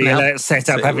 5:38. You've got the alert set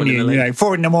up, haven't you?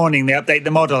 4 a.m, they update the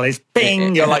model. It's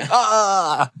bing. You're like,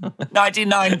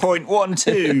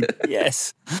 99.12.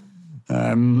 Yes.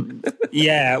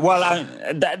 Yeah, well, I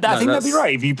think that'd be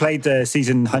right. If you played the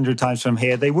season 100 times from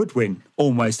here, they would win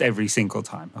almost every single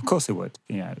time. Of course they would.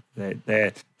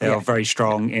 They are very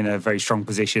strong, in a very strong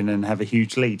position, and have a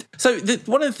huge lead. So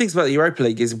one of the things about the Europa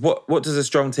League is what does a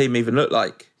strong team even look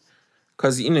like?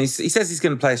 Because, he says he's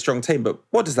going to play a strong team, but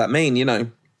what does that mean,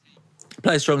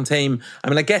 Play a strong team. I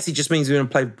mean, I guess he just means we're going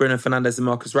to play Bruno Fernandes and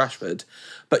Marcus Rashford,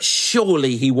 but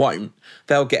surely he won't.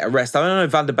 They'll get a rest. I don't know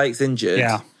if Van der Beek's injured.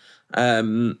 Yeah.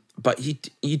 But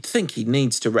you'd think he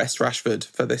needs to rest Rashford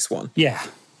for this one. Yeah,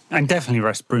 and definitely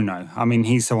rest Bruno. I mean,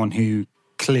 he's someone who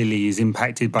clearly is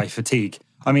impacted by fatigue.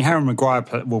 I mean, Harry Maguire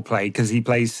will play because he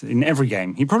plays in every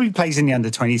game. He probably plays in the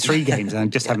under-23 games, and I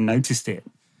just haven't noticed it.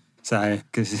 So,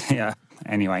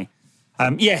 anyway.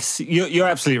 Yes, you're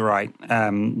absolutely right.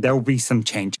 There will be some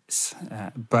changes,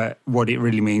 but what it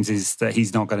really means is that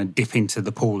he's not going to dip into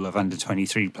the pool of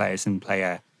under-23 players and play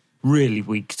a really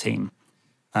weak team.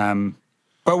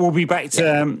 But we'll be back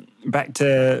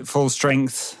to full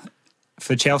strength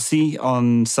for Chelsea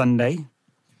on Sunday,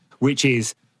 which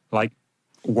is like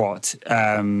what?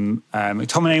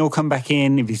 McTominay will come back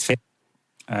in if he's fit,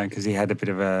 because he had a bit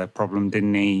of a problem,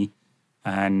 didn't he?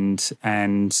 And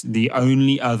the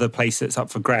only other place that's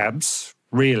up for grabs,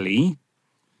 really,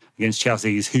 against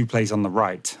Chelsea is who plays on the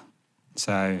right.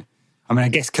 So, I mean, I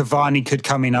guess Cavani could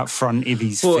come in up front if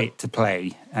he's fit to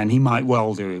play, and he might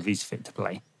well do if he's fit to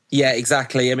play. Yeah,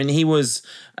 exactly. I mean, he was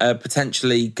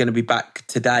potentially going to be back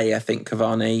today, I think,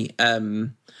 Cavani.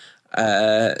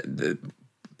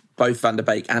 Both Van der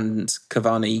Beek and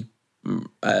Cavani,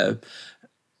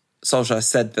 Solskjaer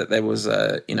said that there was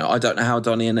I don't know how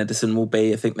Donny and Edison will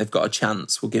be. I think they've got a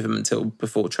chance. We'll give him until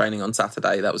before training on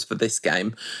Saturday. That was for this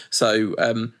game. So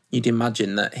you'd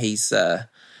imagine that he's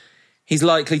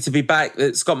likely to be back.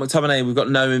 Scott McTominay, we've got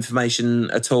no information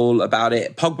at all about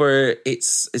it. Pogba,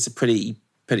 it's a pretty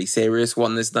serious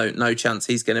one. There's no chance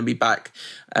he's going to be back.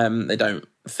 They don't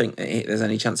think that there's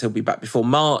any chance he'll be back before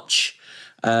March.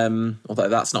 Although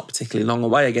that's not particularly long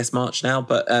away, I guess March now,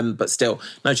 but still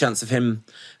no chance of him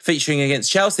featuring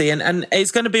against Chelsea. And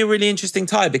it's going to be a really interesting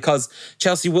tie because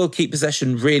Chelsea will keep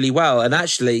possession really well. And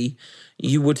actually,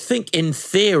 you would think in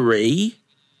theory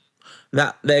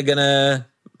that they're going to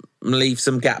leave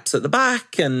some gaps at the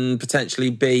back and potentially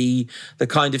be the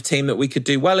kind of team that we could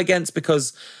do well against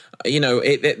because,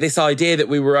 this idea that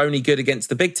we were only good against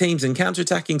the big teams and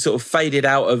counter-attacking sort of faded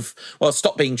out of,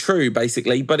 stopped being true,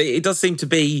 basically. But it does seem to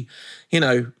be,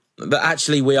 that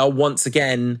actually we are once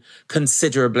again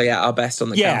considerably at our best on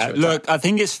the counter-attack. Yeah, look, I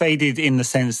think it's faded in the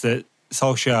sense that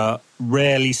Solskjaer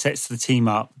rarely sets the team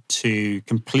up to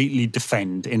completely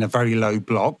defend in a very low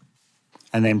block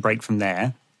and then break from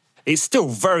there. It's still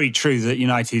very true that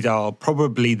United are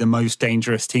probably the most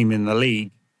dangerous team in the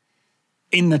league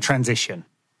in the transition.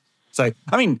 So,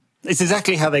 I mean, it's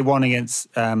exactly how they won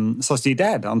against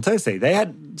Sociedad on Thursday.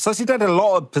 Sociedad had a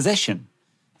lot of possession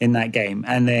in that game,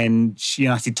 and then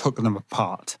United took them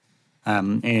apart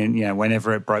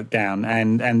whenever it broke down.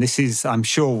 And this is, I'm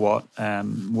sure, what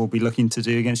we'll be looking to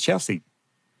do against Chelsea.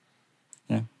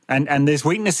 Yeah, and there's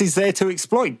weaknesses there to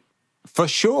exploit, for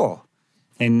sure,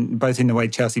 in both in the way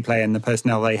Chelsea play and the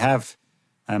personnel they have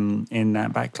in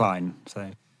that back line.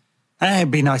 So it'd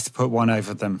be nice to put one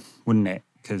over them, wouldn't it?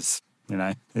 Because,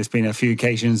 there's been a few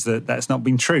occasions that's not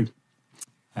been true.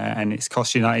 And it's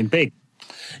cost United big.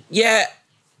 Yeah.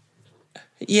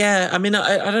 Yeah, I mean,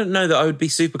 I don't know that I would be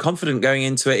super confident going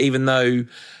into it, even though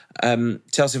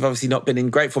Chelsea have obviously not been in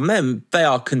great form. They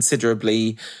are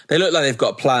considerably. They look like they've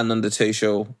got a plan under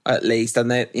Tuchel at least, and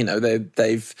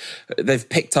they've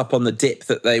picked up on the dip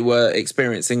that they were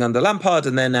experiencing under Lampard,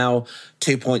 and they're now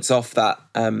 2 points off that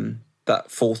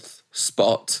fourth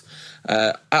spot.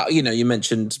 You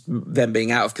mentioned them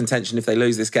being out of contention if they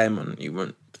lose this game, and you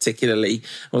weren't particularly,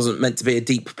 wasn't meant to be a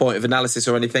deep point of analysis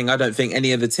or anything. I don't think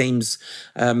any of the teams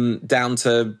down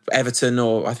to Everton,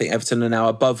 or I think Everton are now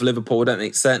above Liverpool, I don't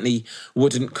think certainly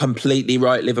wouldn't completely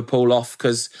write Liverpool off,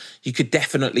 because you could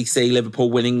definitely see Liverpool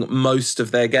winning most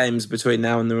of their games between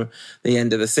now and the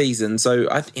end of the season. So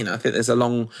I think there's a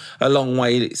long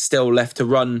way still left to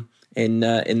run in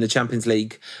the Champions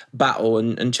League battle,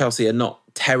 and Chelsea are not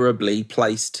terribly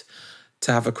placed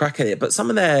to have a crack at it. But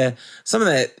some of their,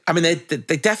 I mean,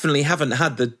 they definitely haven't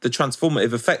had the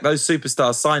transformative effect. Those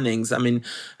superstar signings. I mean,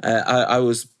 I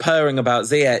was purring about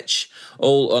Ziyech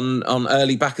all on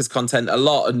early backers content a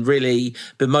lot, and really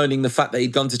bemoaning the fact that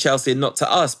he'd gone to Chelsea and not to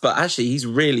us. But actually, he's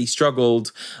really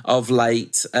struggled of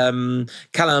late. Callum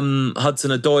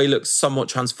Hudson-Odoi looks somewhat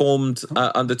transformed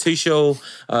under Tuchel.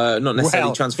 Not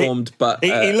necessarily transformed, but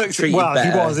he looks well.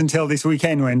 Better. He was until this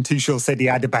weekend when Tuchel said he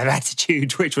had a bad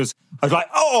attitude, which was, I was like,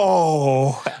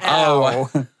 ow.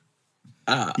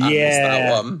 I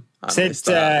missed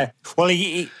that one. Well,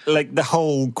 he like the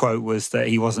whole quote was that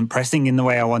he wasn't pressing in the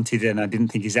way I wanted, and I didn't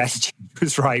think his attitude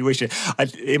was right. Which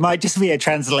it might just be a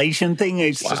translation thing.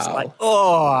 It's just like,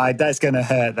 that's going to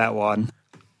hurt, that one.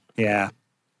 Yeah.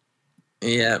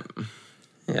 A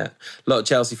lot of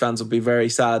Chelsea fans will be very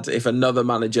sad if another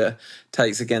manager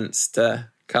takes against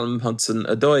Callum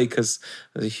Hudson-Odoi, because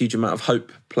there's a huge amount of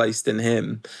hope placed in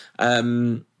him.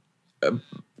 But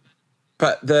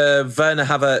the Werner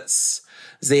Havertz,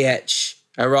 Ziyech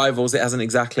arrivals, it hasn't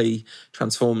exactly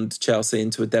transformed Chelsea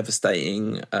into a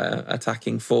devastating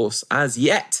attacking force as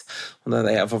yet, although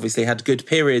they have obviously had good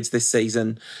periods this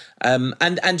season.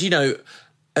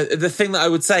 The thing that I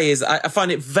would say is I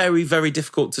find it very, very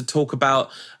difficult to talk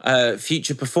about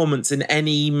future performance in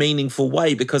any meaningful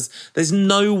way, because there's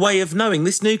no way of knowing.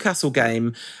 This Newcastle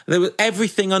game,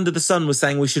 everything under the sun was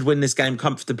saying we should win this game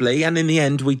comfortably, and in the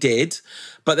end we did.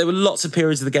 But there were lots of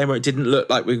periods of the game where it didn't look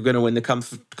like we were going to win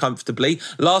comfortably.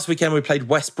 Last weekend, we played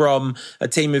West Brom, a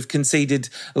team who've conceded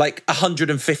like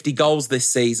 150 goals this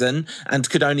season and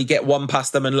could only get one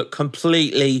past them and look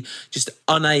completely just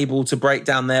unable to break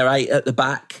down their 8 at the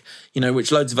back,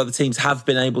 which loads of other teams have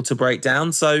been able to break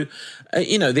down. So,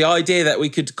 the idea that we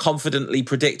could confidently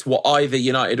predict what either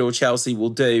United or Chelsea will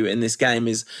do in this game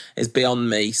is beyond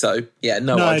me. So,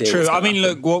 no idea. True. I mean,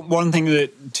 look, one thing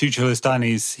that Tuchel has done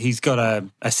is he's got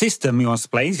a system he wants to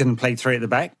play. He's going to play 3 at the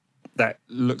back. That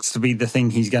looks to be the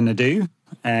thing he's going to do.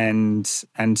 And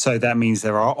so that means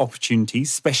there are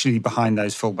opportunities, especially behind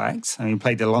those fullbacks. I mean, he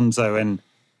played Alonso and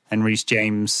Reece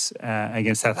James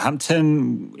against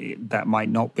Southampton. That might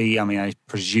not be. I mean, I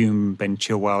presume Ben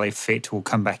Chilwell, if fit, will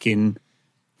come back in.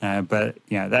 But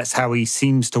that's how he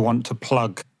seems to want to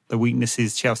plug the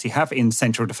weaknesses Chelsea have in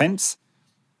central defence.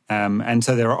 And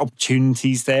so there are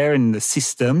opportunities there in the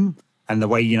system and the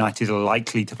way United are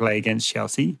likely to play against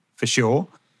Chelsea, for sure.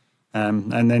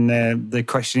 And then the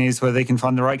question is whether they can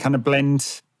find the right kind of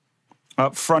blend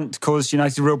up front to cause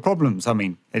United real problems. I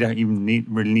mean, they don't even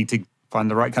really need to find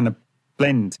the right kind of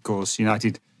blend to cause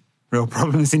United real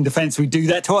problems in defence. We do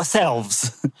that to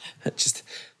ourselves.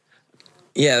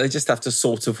 They just have to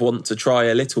sort of want to try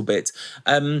a little bit.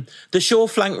 The Shaw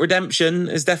flank redemption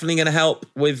is definitely going to help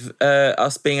with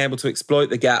us being able to exploit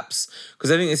the gaps, because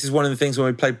I think this is one of the things when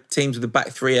we played teams with the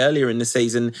back 3 earlier in the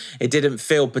season, it didn't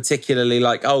feel particularly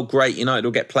like, oh, great, United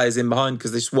will get players in behind,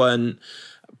 because this weren't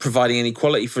providing any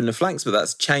quality from the flanks, but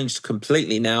that's changed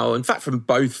completely now. In fact, from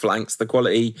both flanks, the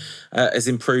quality has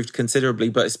improved considerably,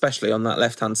 but especially on that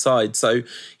left-hand side. So,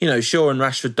 Shaw and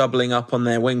Rashford doubling up on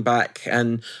their wing-back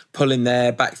and pulling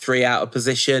their back 3 out of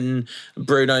position.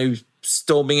 Bruno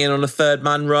storming in on a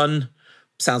third-man run.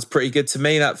 Sounds pretty good to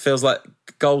me. That feels like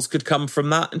goals could come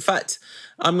from that. In fact,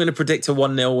 I'm going to predict a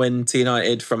 1-0 win to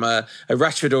United from a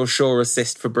Rashford or Shaw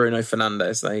assist for Bruno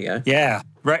Fernandes. There you go. Yeah,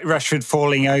 Rashford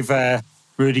falling over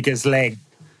Rudiger's leg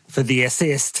for the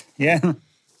assist. Yeah.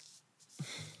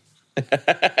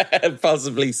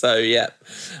 Possibly so, yeah.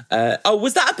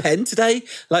 Was that a pen today?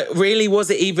 Like, really,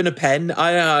 was it even a pen?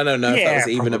 I don't know if that was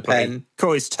even a pen.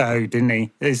 Caught his toe, didn't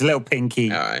he? His little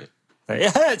pinky. All right.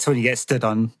 It hurts when you get stood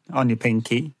on your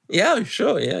pinky. Yeah,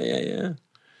 sure. Yeah.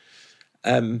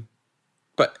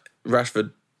 But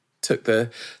Rashford took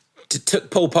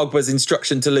Paul Pogba's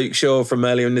instruction to Luke Shaw from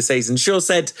earlier in the season. Shaw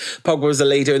said Pogba was a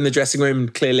leader in the dressing room.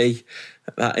 Clearly,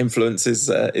 that influence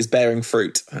is bearing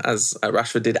fruit, as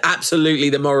Rashford did absolutely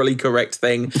the morally correct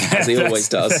thing, as he always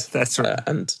does. That's right.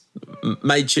 And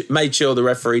made sure the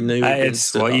referee knew.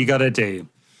 It's what you got to do.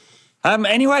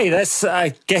 Anyway,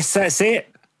 I guess that's it.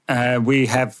 We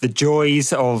have the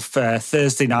joys of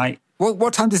Thursday night.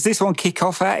 What time does this one kick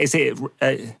off at? Is it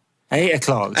 8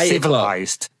 o'clock? 8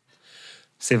 Civilized.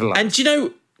 And do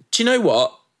you know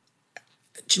what?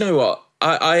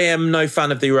 I am no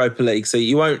fan of the Europa League, so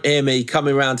you won't hear me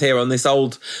coming around here on this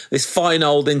fine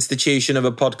old institution of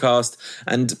a podcast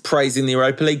and praising the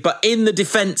Europa League. But in the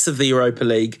defence of the Europa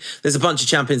League, there's a bunch of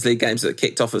Champions League games that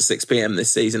kicked off at 6 p.m.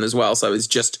 this season as well, so it's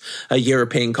just a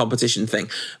European competition thing.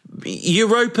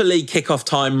 Europa League kickoff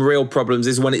time, real problems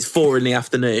is when it's 4 in the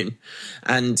afternoon,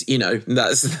 and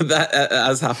that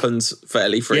has happens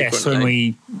fairly frequently. Yes, when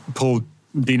we pulled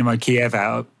Dynamo Kiev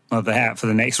out of the hat for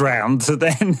the next round, so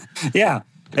then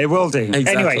it will do.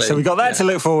 Exactly. Anyway, so we've got that to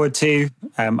look forward to.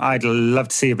 I'd love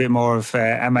to see a bit more of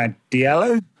Amad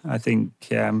Diallo. I think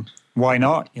why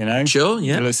not? Sure,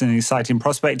 yeah, it looks an exciting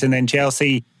prospect. And then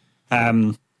Chelsea,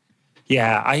 I'm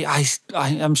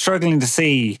struggling to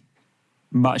see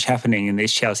much happening in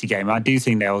this Chelsea game. I do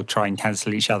think they'll try and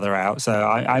cancel each other out, so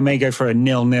I may go for a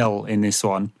 0-0 in this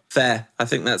one. Fair. I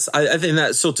think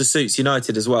that sort of suits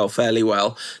United as well fairly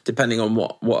well, depending on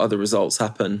what other results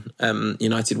happen.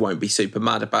 United won't be super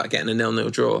mad about getting a 0-0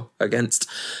 draw against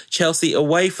Chelsea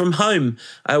away from home.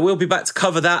 We'll be back to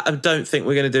cover that. I don't think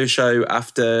we're going to do a show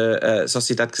after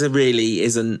Sociedad because there really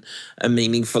isn't a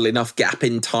meaningful enough gap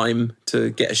in time to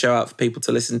get a show out for people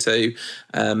to listen to.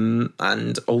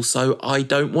 And also, I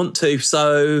don't want to.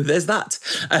 So there's that.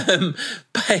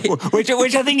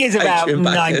 Which I think is about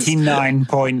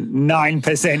 99.9%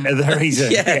 of the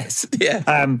reason. Yes.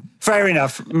 Yeah. Fair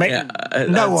enough.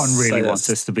 No one really wants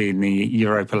us to be in the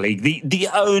Europa League. The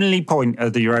only point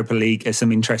of the Europa League is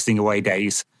some interesting away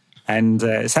days. And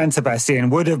San Sebastian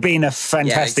would have been a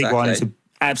fantastic one. It's an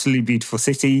absolutely beautiful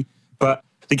city. But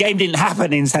the game didn't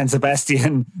happen in San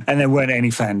Sebastian and there weren't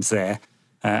any fans there.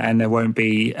 And there won't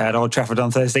be at Old Trafford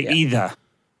on Thursday either.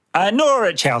 Nor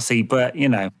at Chelsea, but,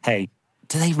 hey,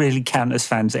 do they really count as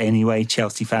fans anyway,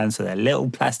 Chelsea fans, with their little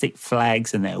plastic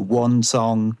flags and their one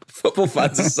song? Football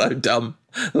fans are so dumb.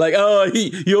 Like,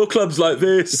 your club's like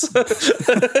this.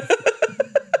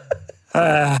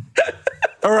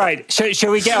 All right,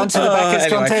 shall we get on to the backers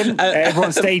content?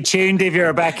 Everyone stay tuned if you're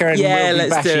a backer, and we'll be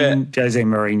bashing Jose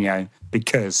Mourinho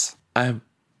because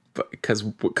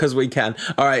we can.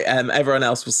 All right, everyone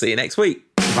else, we'll see you next week.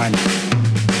 Bye.